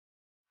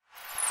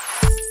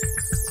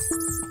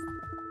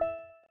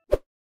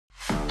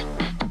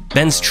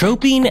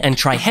Benztropine and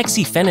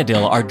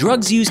trihexyphenidyl are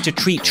drugs used to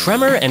treat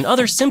tremor and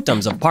other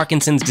symptoms of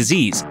Parkinson's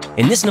disease.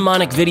 In this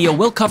mnemonic video,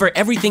 we'll cover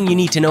everything you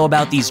need to know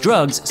about these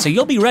drugs so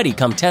you'll be ready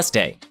come test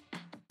day.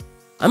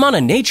 I'm on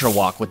a nature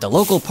walk with the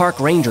local park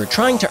ranger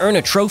trying to earn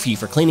a trophy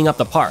for cleaning up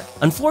the park.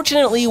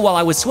 Unfortunately, while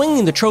I was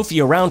swinging the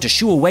trophy around to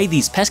shoo away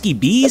these pesky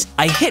bees,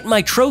 I hit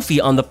my trophy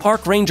on the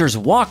park ranger's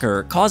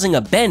walker, causing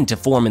a bend to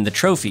form in the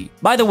trophy.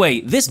 By the way,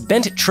 this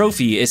bent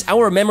trophy is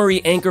our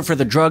memory anchor for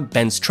the drug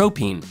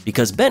Benztropine,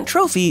 because bent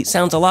trophy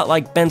sounds a lot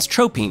like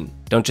Benztropine,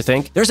 don't you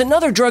think? There's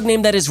another drug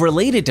name that is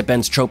related to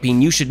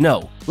Benztropine you should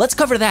know. Let's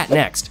cover that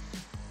next.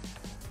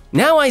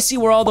 Now I see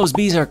where all those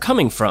bees are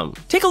coming from.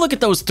 Take a look at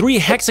those 3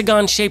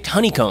 hexagon-shaped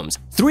honeycombs.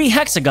 3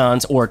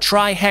 hexagons, or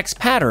trihex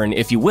pattern,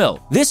 if you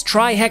will. This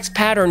trihex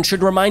pattern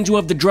should remind you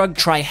of the drug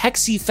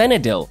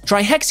trihexyphenidyl.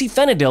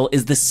 Trihexyphenidyl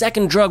is the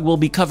second drug we'll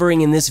be covering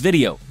in this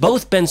video.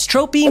 Both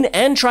Benztropine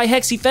and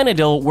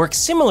trihexyphenidyl work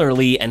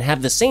similarly and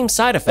have the same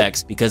side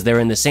effects because they're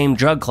in the same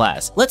drug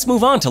class. Let's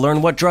move on to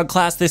learn what drug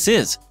class this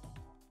is.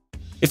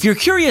 If you're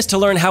curious to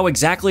learn how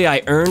exactly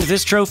I earned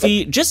this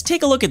trophy, just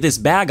take a look at this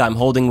bag I'm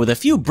holding with a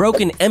few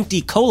broken empty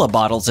cola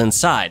bottles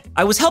inside.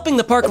 I was helping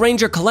the park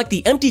ranger collect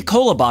the empty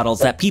cola bottles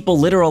that people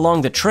litter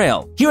along the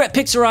trail. Here at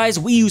Pixorize,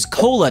 we use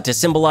cola to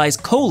symbolize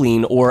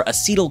choline or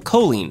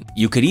acetylcholine.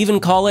 You could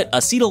even call it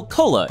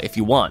acetyl-cola if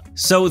you want.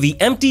 So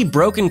the empty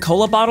broken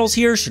cola bottles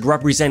here should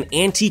represent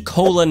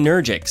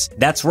anticholinergics.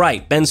 That's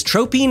right,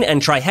 Benztropine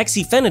and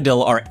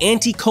trihexyphenidyl are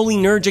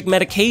anticholinergic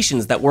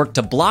medications that work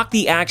to block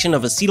the action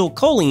of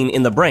acetylcholine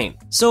in the brain.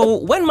 So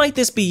when might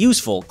this be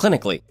useful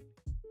clinically?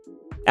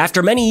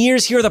 After many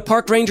years here, the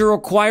park ranger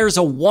requires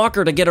a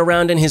walker to get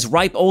around in his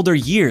ripe older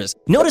years.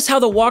 Notice how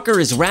the walker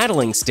is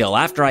rattling still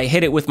after I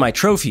hit it with my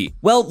trophy.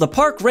 Well, the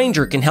park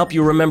ranger can help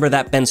you remember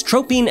that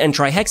Benztropine and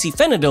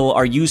trihexyphenidyl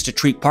are used to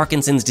treat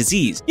Parkinson's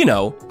disease. You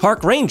know,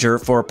 park ranger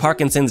for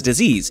Parkinson's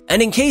disease.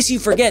 And in case you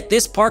forget,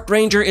 this park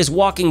ranger is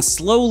walking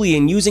slowly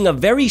and using a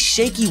very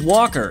shaky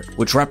walker,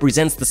 which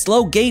represents the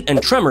slow gait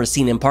and tremor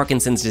seen in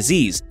Parkinson's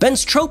disease.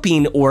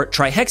 Benztropine or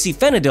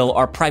trihexyphenidyl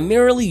are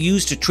primarily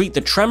used to treat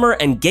the tremor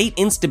and gait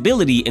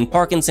instability in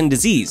Parkinson's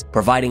disease,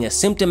 providing a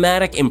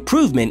symptomatic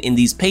improvement in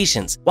these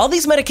patients. While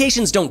these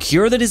medications don't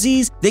cure the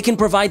disease, they can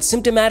provide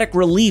symptomatic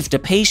relief to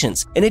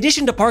patients. In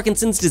addition to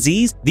Parkinson's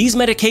disease, these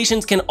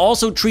medications can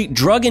also treat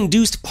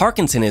drug-induced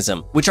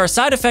parkinsonism, which are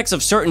side effects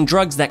of certain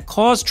drugs that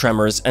cause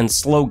tremors and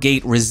slow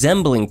gait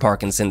resembling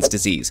Parkinson's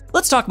disease.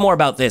 Let's talk more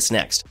about this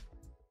next.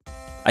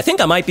 I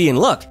think I might be in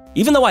luck.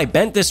 Even though I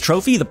bent this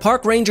trophy, the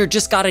park ranger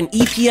just got an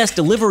EPS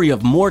delivery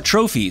of more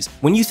trophies.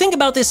 When you think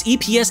about this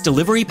EPS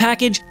delivery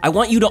package, I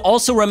want you to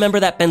also remember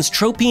that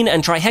Benztropine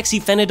and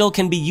trihexyphenidyl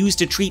can be used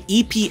to treat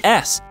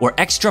EPS, or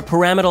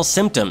extrapyramidal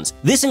symptoms.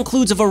 This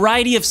includes a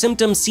variety of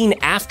symptoms seen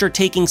after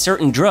taking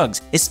certain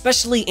drugs,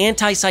 especially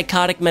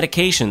antipsychotic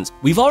medications.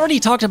 We've already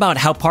talked about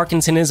how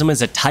Parkinsonism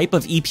is a type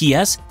of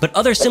EPS, but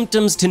other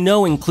symptoms to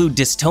know include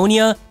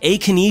dystonia,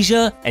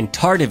 akinesia, and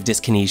tardive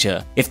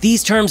dyskinesia. If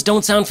these terms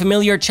don't sound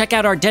familiar, check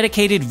out our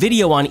dedicated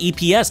video on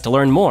EPS to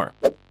learn more.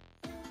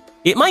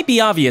 It might be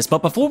obvious,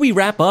 but before we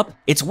wrap up,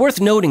 it's worth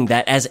noting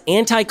that as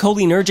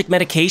anticholinergic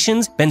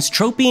medications,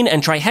 Benztropine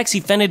and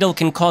trihexyphenidyl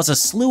can cause a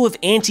slew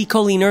of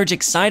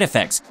anticholinergic side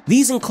effects.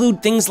 These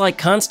include things like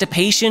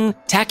constipation,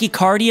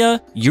 tachycardia,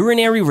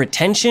 urinary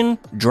retention,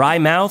 dry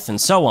mouth,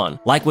 and so on.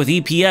 Like with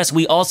EPS,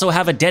 we also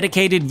have a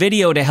dedicated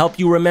video to help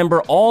you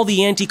remember all the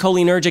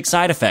anticholinergic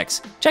side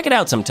effects. Check it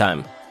out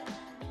sometime.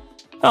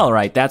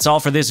 Alright, that's all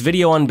for this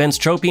video on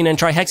Benztropine and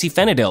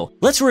trihexyphenidyl.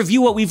 Let's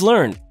review what we've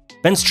learned.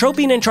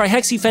 Benztropine and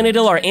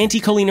trihexyphenidyl are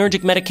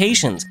anticholinergic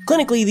medications.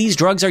 Clinically, these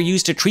drugs are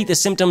used to treat the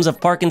symptoms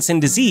of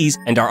Parkinson's disease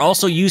and are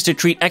also used to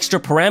treat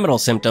extrapyramidal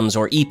symptoms,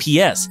 or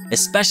EPS,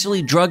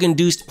 especially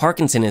drug-induced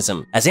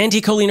Parkinsonism. As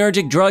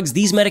anticholinergic drugs,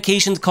 these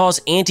medications cause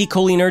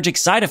anticholinergic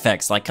side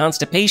effects like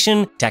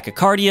constipation,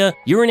 tachycardia,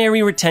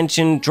 urinary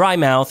retention, dry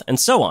mouth, and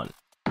so on.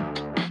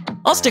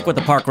 I'll stick with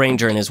the park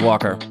ranger and his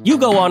walker. You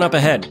go on up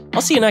ahead.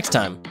 I'll see you next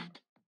time.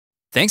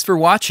 Thanks for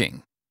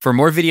watching. For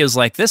more videos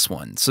like this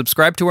one,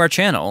 subscribe to our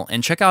channel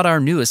and check out our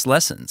newest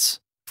lessons.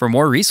 For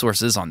more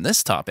resources on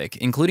this topic,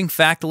 including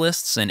fact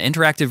lists and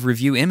interactive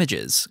review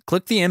images,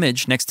 click the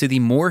image next to the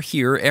More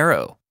Here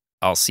arrow.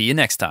 I'll see you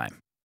next time.